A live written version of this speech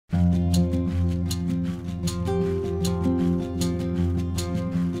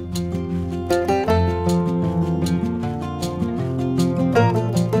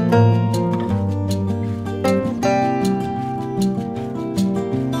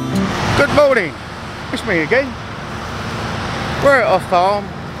Good morning, it's me again. We're at our farm,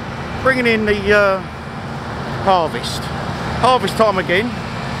 bringing in the harvest time again.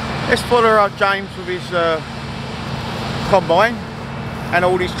 Let's follow up James with his combine and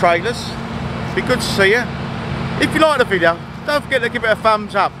all these trailers. Be good to see you. If you like the video, don't forget to give it a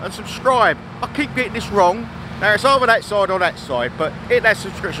thumbs up and subscribe. I keep getting this wrong. Now it's either that side or that side, but hit that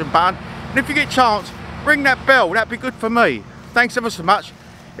subscription button. And if you get a chance, ring that bell, that'd be good for me. Thanks ever so much.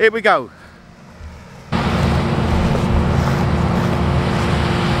 Here we go.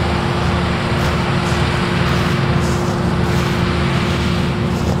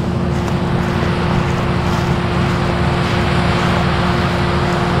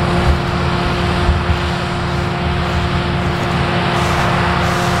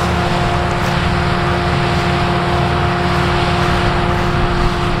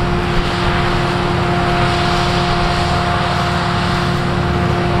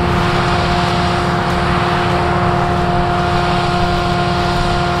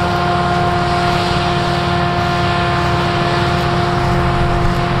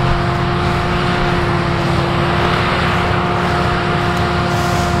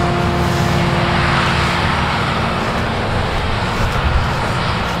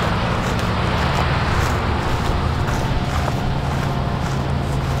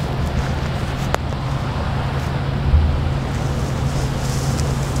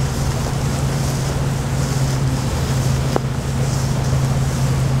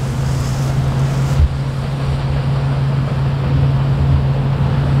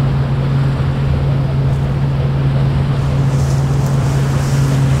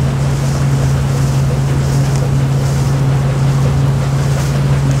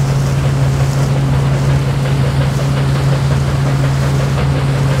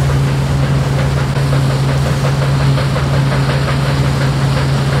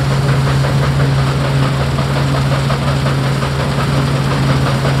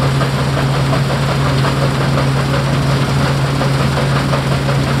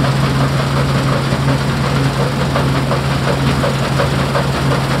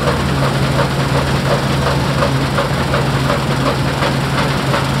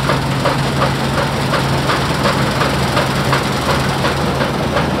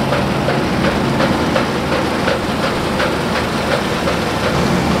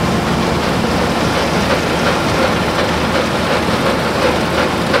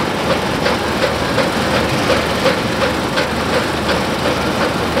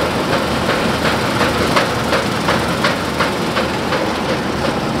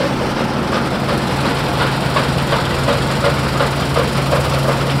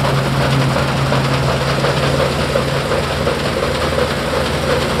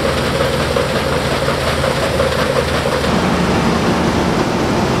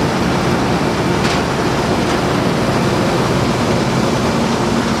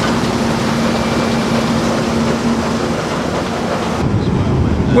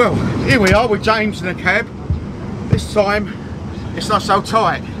 Well, here we are with James in the cab. This time, it's not so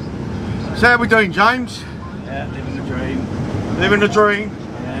tight. So how are we doing, James? Yeah, living the dream. Living the dream?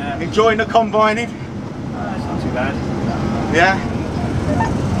 Yeah. Enjoying the combining? It's not too bad. Yeah?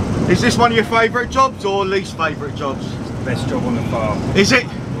 Is this one of your favourite jobs or least favourite jobs? It's the best job on the farm. Is it?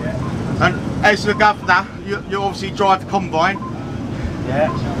 Yeah. And as the governor, you obviously drive the combine.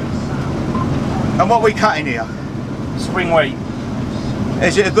 Yeah. And what are we cutting here? Spring wheat.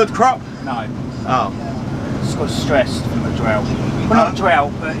 Is it a good crop? No. Oh. It's got stressed from the drought. Well, not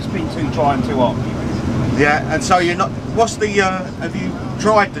drought, but it's been too dry and too hot. Yeah, and so you're not, what's the, have you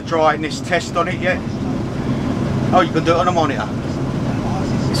tried the dryness test on it yet? Oh, you can do it on a monitor.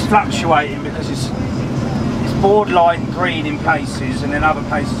 It's fluctuating because it's borderline green in places and then other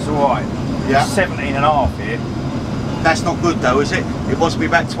places alright. Yeah. It's 17.5 here. That's not good though, is it? It wants to be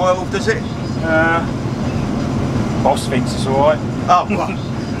about 12, does it? Boss thinks it's alright. Oh,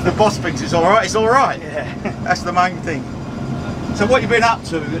 well, the boss thinks it's alright, it's alright. Yeah. That's the main thing. So what you been up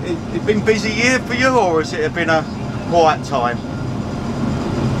to? It been a busy year for you, or has it been a quiet time?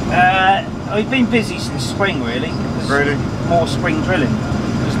 We've been busy since spring really. Really? More spring drilling.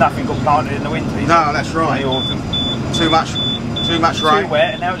 There's nothing got planted in the winter. No, that's right. In the autumn. Too much rain. Too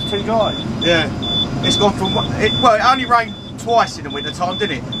wet and now it's too dry. Yeah. It's gone from, well, it only rained twice in the winter time,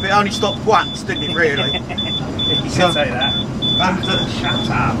 didn't it? But it only stopped once, didn't it, really? You can say that. Shut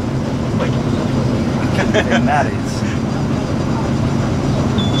up. That is.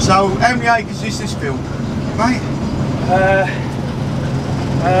 So, how many acres is this field, mate?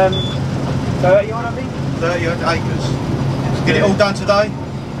 30 odd, I think. 30 odd acres. Get it all done today?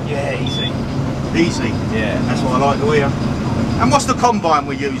 Yeah, easy. Easy. Yeah. That's what I like to hear. And what's the combine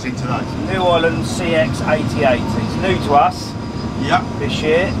we're using today? New Holland CX88. It's new to us. Yep. This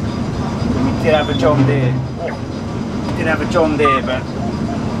year. We did have a John Deere. We did have a John Deere, but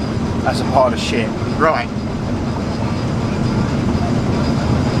that's a pile of shit. Right.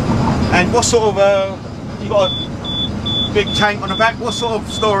 And what sort of, you got a big tank on the back, what sort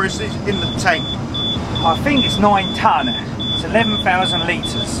of storage is in the tank? I think it's 9 tonne. It's 11,000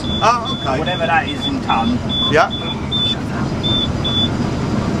 litres. Oh, okay. Whatever that is in tonne. Yeah.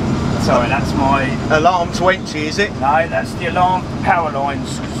 Sorry, that's my... Alarm 20, is it? No, that's the alarm power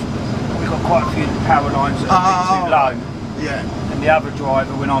lines. We've got quite a few power lines that are a bit too low. Yeah. And the other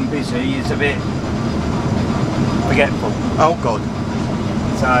driver, when I'm busy, is a bit forgetful. Oh, God.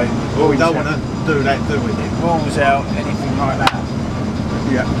 So... we don't want to do that, do we? It rules out anything like that.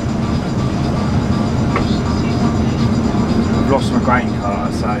 Yeah. I've lost my grain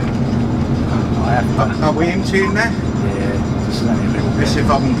cart, so... I have to... Are we emptying there? Yeah, just only a little bit. Let's see if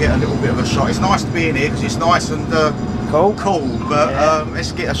I can get a little bit of a shot. It's nice to be in here because it's nice and cool, but yeah.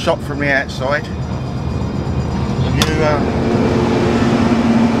 Let's get a shot from the outside. Have you,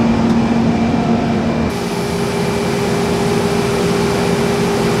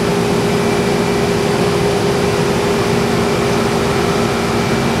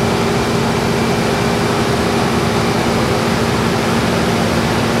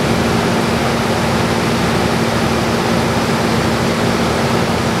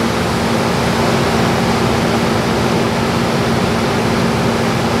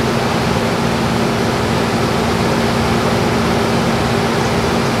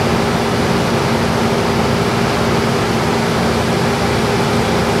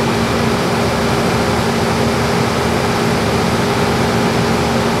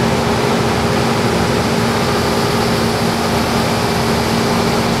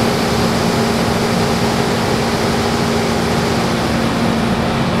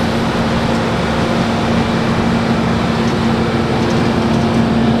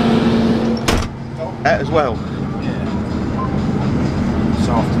 as well? Yeah. This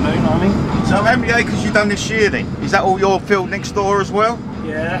afternoon, I mean. So how many acres you done this year then? Is that all your field next door as well?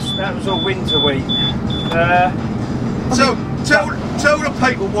 Yeah, that was all winter wheat. So tell the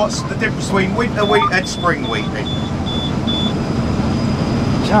people what's the difference between winter wheat and spring wheat then?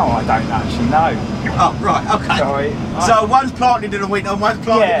 No, I don't actually know. Oh, right, okay. Sorry. So one's planted in the winter and one's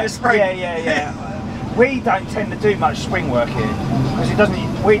planted in the spring? Yeah. We don't tend to do much spring work here because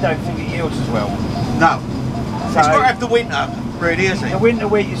we don't think it yields as well. No. So it's got to have the winter, really, isn't it? The winter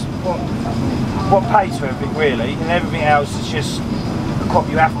wheat is what pays for everything, really, and everything else is just a crop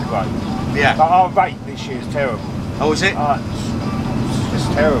you have to grow. Yeah. But our rate this year is terrible. Oh, is it? It's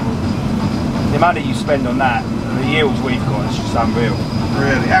just terrible. The money you spend on that, and the yields we've got, is just unreal.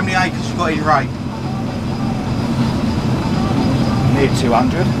 Really? How many acres you got in rate? Near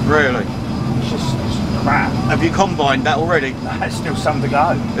 200. Really? It's just crap. Have you combined that already? No, it's still some to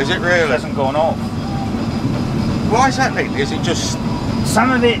go. Is it really? It hasn't gone off. Why is that then? Is it just...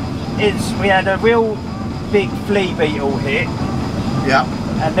 Some of it is, we had a real big flea beetle hit. Yeah.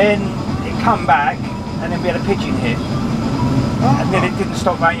 And then it come back, and then we had a pigeon hit. Oh. And then it didn't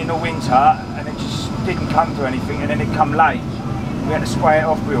stop raining all winter, and it just didn't come to anything, and then it come late. We had to spray it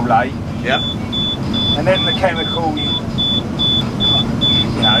off real late. Yeah. And then the chemical, you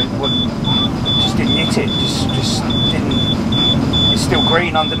know, just didn't hit it. Just didn't. It's still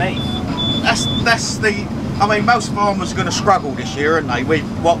green underneath. That's the. I mean, most farmers are going to struggle this year, aren't they? With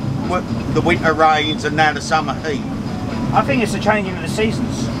what the winter rains and now the summer heat. I think it's the changing of the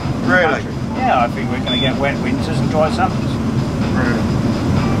seasons. Really? Yeah, I think we're going to get wet winters and dry summers. Really?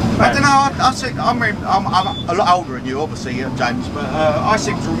 I don't know. I'm a lot older than you, obviously, James. But I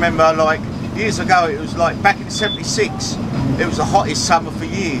seem to remember, like years ago, it was like back in '76. It was the hottest summer for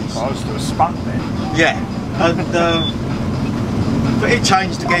years. I was still a spunk then. Yeah, and but it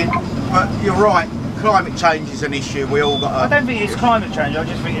changed again. But you're right. Climate change is an issue. We all got. I don't think it's climate change. I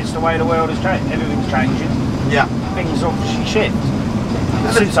just think it's the way the world has changed. Everything's changing. Yeah. Things obviously shift.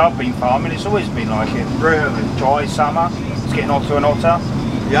 Since I've been farming, it's always been like it. Really? Dry summer. It's getting hotter and hotter.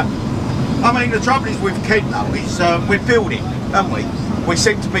 Yeah. I mean, the trouble is with Kent though is we're building, aren't we? We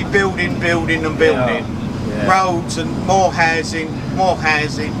seem to be building and building. Yeah. Roads and more housing. I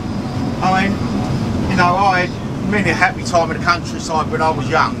mean, you know, I had many a happy time in the countryside when I was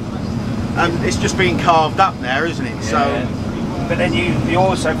young. And it's just being carved up now, isn't it? Yeah. So, but then you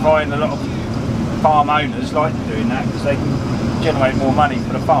also find a lot of farm owners like doing that because they can generate more money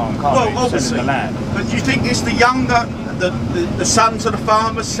for the farm, can't they? Obviously. Selling the land. But do you think it's the younger, the sons of the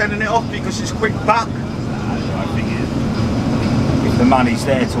farmers selling it off because it's quick buck? No, I think if the money's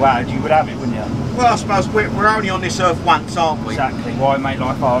there to add, you would have it, wouldn't you? Well, I suppose we're only on this earth once, aren't we? Exactly. Why make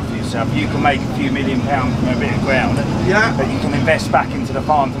life hard for yourself? You can make a few £1 million from a bit of ground, yeah, but you can invest back into the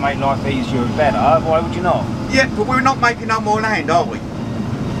farm to make life easier and better. Why would you not? Yeah, but we're not making no more land, are we?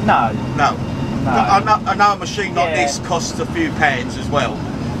 No. No. No. I know a machine like this costs a few pounds as well.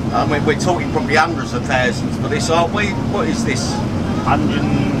 We're talking probably hundreds of thousands for this, aren't we? What is this?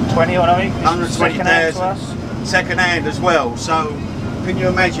 120 or something? 120,000. Second hand as well. So, can you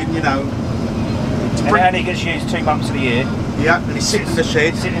imagine, you know? And it only gets used 2 months of the year. Yeah, and it's sitting in the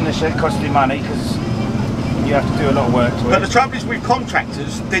shed. Sitting in the shed, costing money because you have to do a lot of work to it. But the trouble is with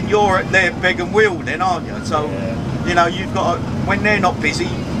contractors, then you're there beg and wheel then, aren't you? So, you know, you've got to, when they're not busy,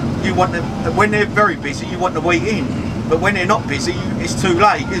 you want them, when they're very busy, you want the wheat in. But when they're not busy, it's too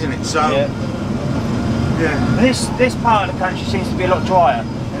late, isn't it? So, yeah. This part of the country seems to be a lot drier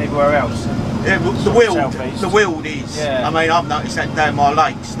than everywhere else. Yeah, the Weald is. Yeah. I mean, I've noticed that down my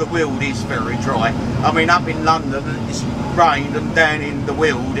lakes, the Weald is very dry. I mean, up in London, it's rained, and down in the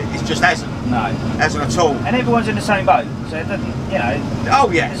Weald, it just hasn't. No. Hasn't at all. And everyone's in the same boat, so it doesn't, you know. Oh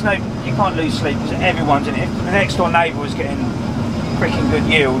yeah. There's no, you can't lose sleep because everyone's in it. If the next door neighbour was getting freaking good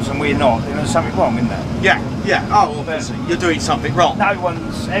yields and we're not, then there's something wrong, isn't there? Yeah, yeah. Oh, obviously, you're doing something wrong.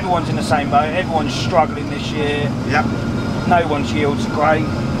 Everyone's in the same boat. Everyone's struggling this year. Yep. No one's yields are great.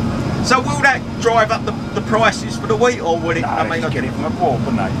 So will that drive up the prices for the wheat, or would it? No, I mean, I get it from a port,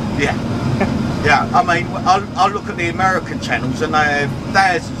 wouldn't they? Yeah. Yeah. I mean, I look at the American channels and they have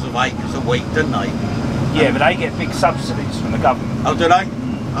thousands of acres of wheat, don't they? Yeah, but they get big subsidies from the government. Oh, do they?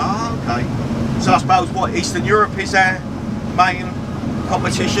 Oh, okay. So I suppose what Eastern Europe is our main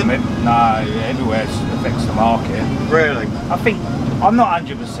competition? No, everywhere affects the market. Really? I think, I'm not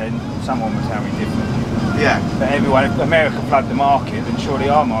 100%, someone would tell me different. Yeah. But everyone, if America flood the market, then surely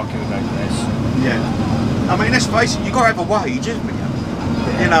our market will go to this. Yeah. I mean, let's face it, you've got to have a wage, isn't it?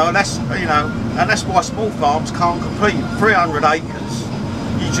 Yeah. You know, and that's why small farms can't compete. 300 acres,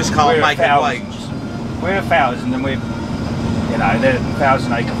 you just can't make a wage. We're 1,000 and we're, you know, the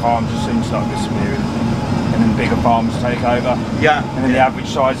 1,000-acre farms will soon start disappearing. And then bigger farms take over. Yeah. And then the average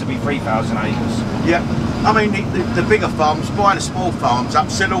size will be 3,000 acres. Yeah. I mean, the bigger farms buy the small farms up,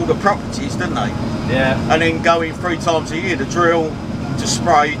 sell all the properties, don't they? Yeah. And then go in 3 times a year to drill, to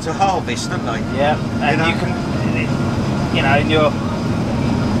spray, to harvest, don't they? Yeah. And you can, you know, in your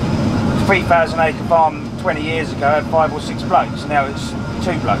 3,000-acre farm 20 years ago had 5 or 6 blokes. Now it's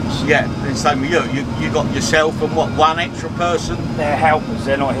 2 blokes. Yeah. And same with you. You got yourself and what, 1 extra person? They're helpers.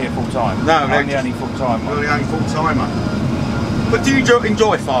 They're not here full time. No, they're the only full time. You're the only full timer. But do you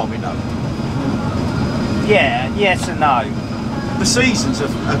enjoy farming though? Yeah. Yes and no. The seasons are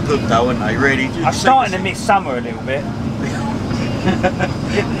good though, aren't they? Really. I'm starting to miss summer a little bit.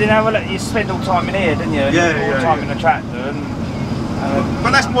 You know, well, you spend all time in here, don't you? Yeah. All time in the tractor. And,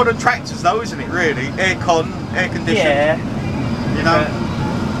 but that's more than tractors though, isn't it, really? Aircon, air conditioning. Yeah. You know?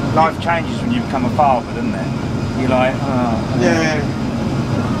 Life changes when you become a father, doesn't it? You're like, oh. Yeah.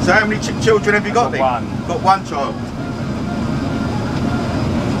 So how many children have you got then? One. Got 1 child.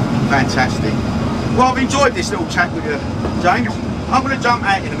 Fantastic. Well, I've enjoyed this little chat with you, James. I'm going to jump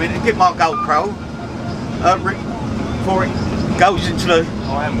out in a minute and get my GoPro before it goes into the...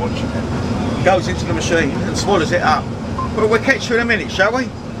 I am watching it. Goes into the machine and swallows it up. But we'll catch you in a minute, shall we?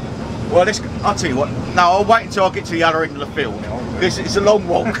 Well, I'll tell you what. No, I'll wait until I get to the other end of the field. Because it's a long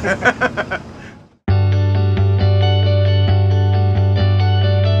walk.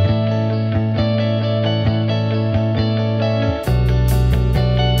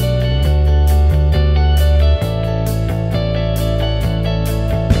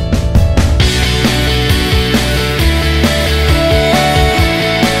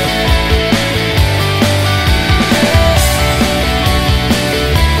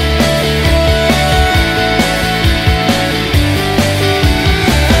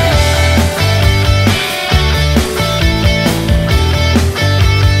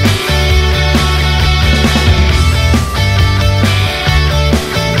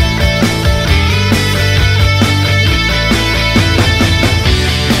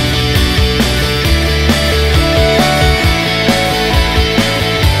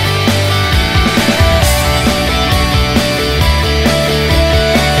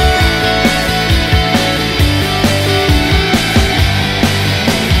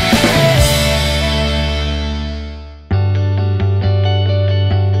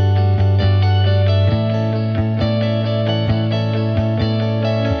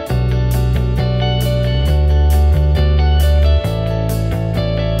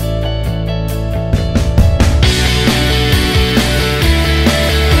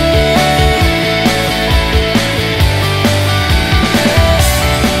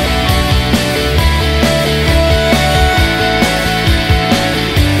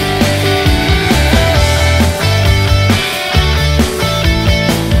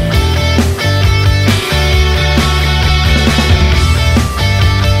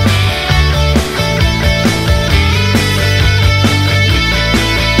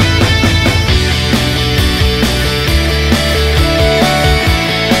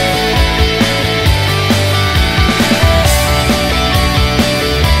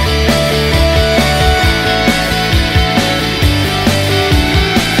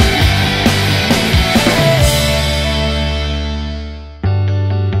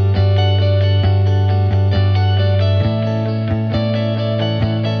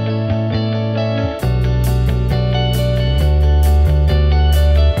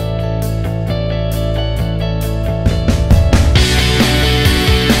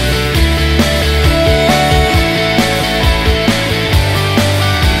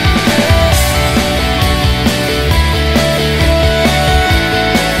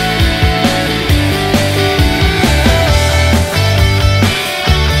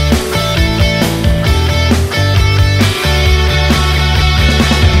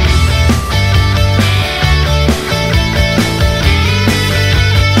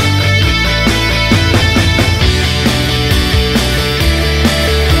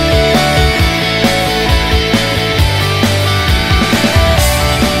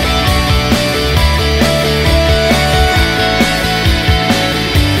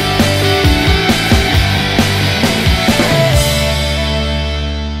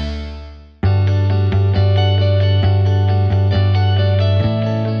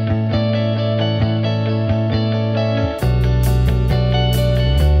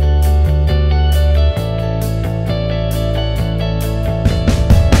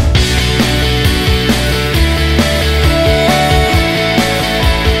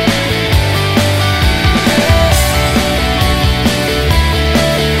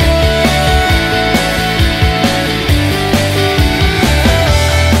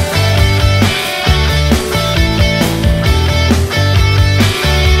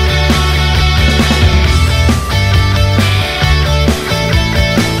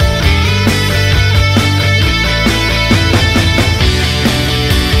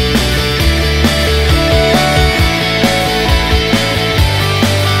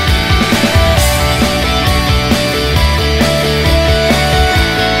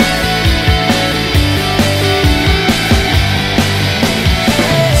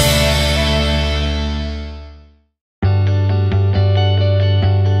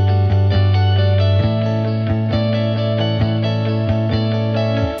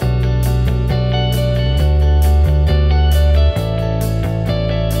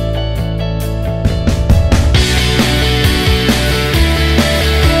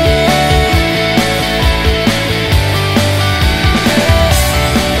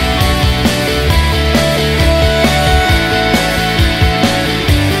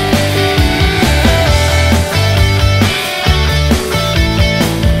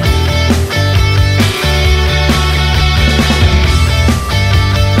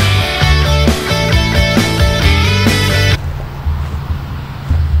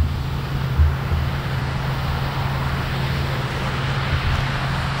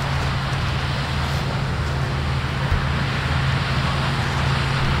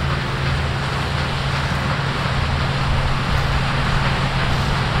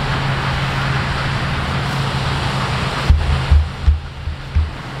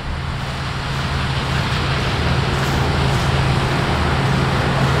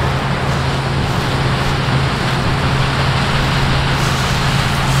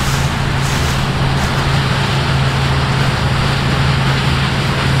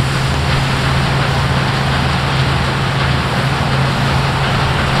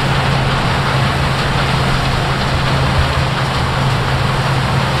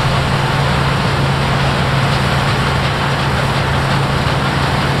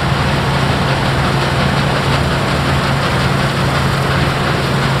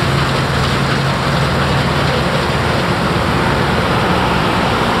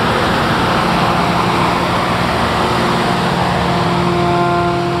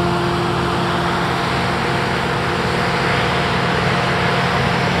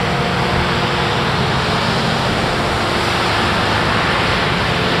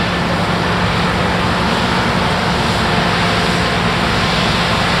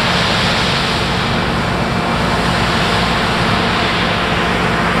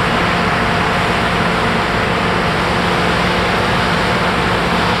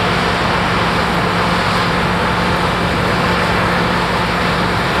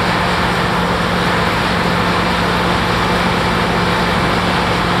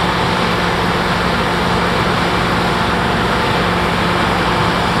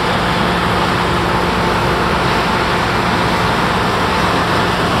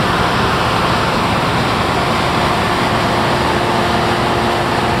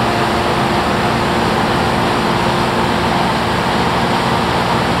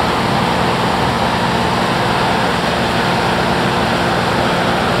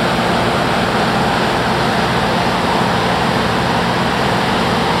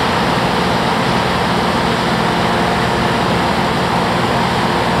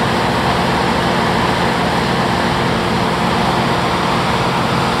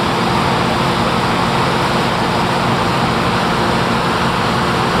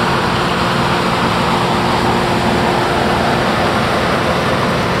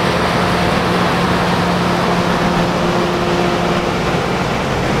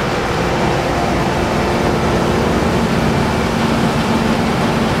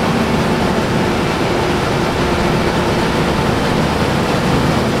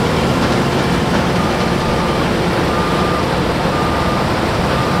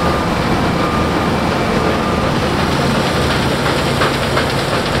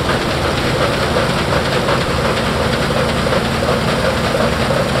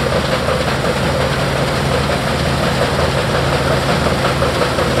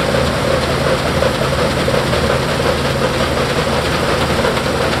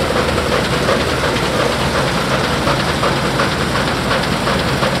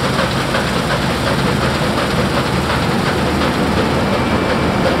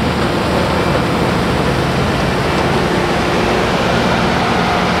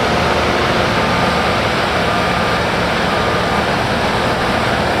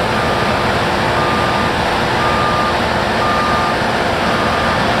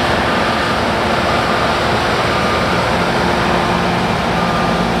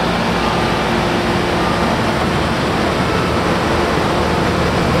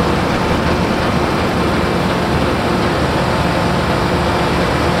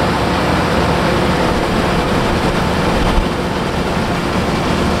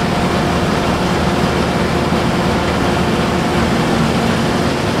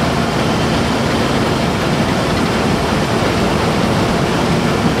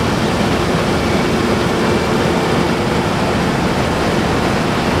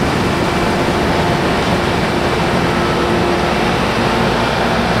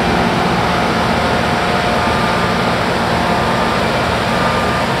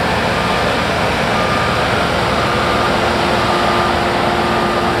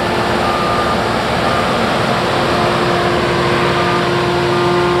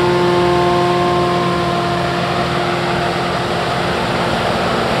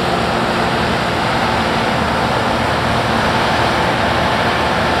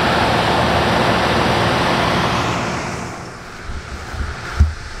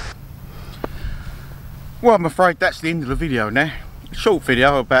 Well, I'm afraid that's the end of the video now. A short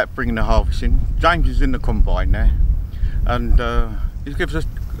video about bringing the harvest in. James is in the combine now, and he gives us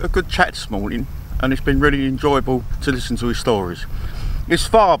a good chat this morning, and it's been really enjoyable to listen to his stories. His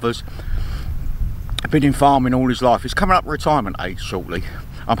father's been in farming all his life. He's coming up retirement age shortly.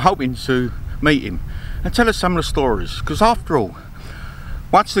 I'm hoping to meet him and tell us some of the stories, because after all,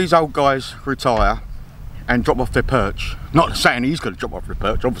 once these old guys retire and drop off their perch, not saying he's going to drop off their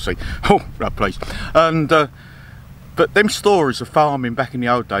perch, obviously, oh no please, and but them stories of farming back in the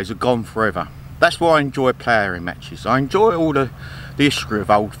old days are gone forever. That's why I enjoy ploughing matches. I enjoy all the history of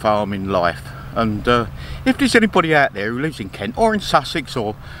old farming life, and if there's anybody out there who lives in Kent or in Sussex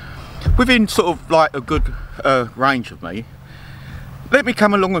or within sort of like a good range of me, let me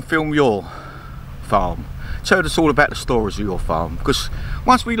come along and film your farm. Tell us all about the stories of your farm, because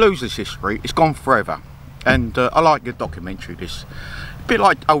once we lose this history, it's gone forever. And I like your documentary, this. A bit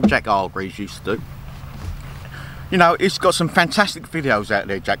like old Jack Hargreaves used to do. You know, he's got some fantastic videos out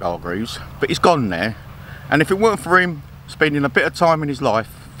there, Jack Hargreaves, but he's gone there. And if it weren't for him spending a bit of time in his life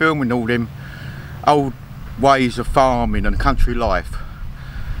filming all them old ways of farming and country life,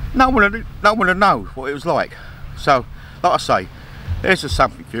 no one would know what it was like. So, like I say, there's just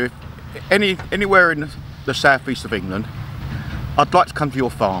something for you. Anywhere in the southeast of England, I'd like to come to your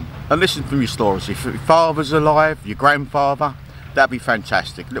farm and listen to your stories. If your father's alive, your grandfather, that'd be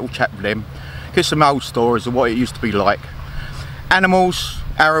fantastic. A little chat with them, get some old stories of what it used to be like. Animals,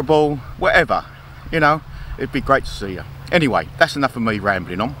 arable, whatever, you know, it'd be great to see you. Anyway, that's enough of me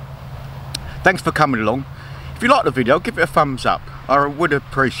rambling on. Thanks for coming along. If you like the video, give it a thumbs up. I would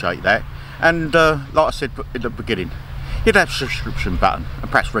appreciate that. And like I said at the beginning, hit that subscription button and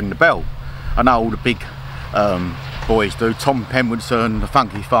perhaps ring the bell. I know all the big boys do, Tom Penwoodson, the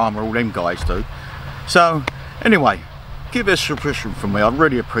Funky Farmer, all them guys do. So anyway, give it a subscription from me, I'd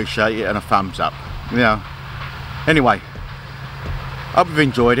really appreciate it, and a thumbs up. You know. Anyway, hope you've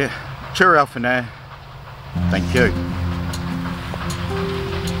enjoyed it. Cheerio for now. Thank you.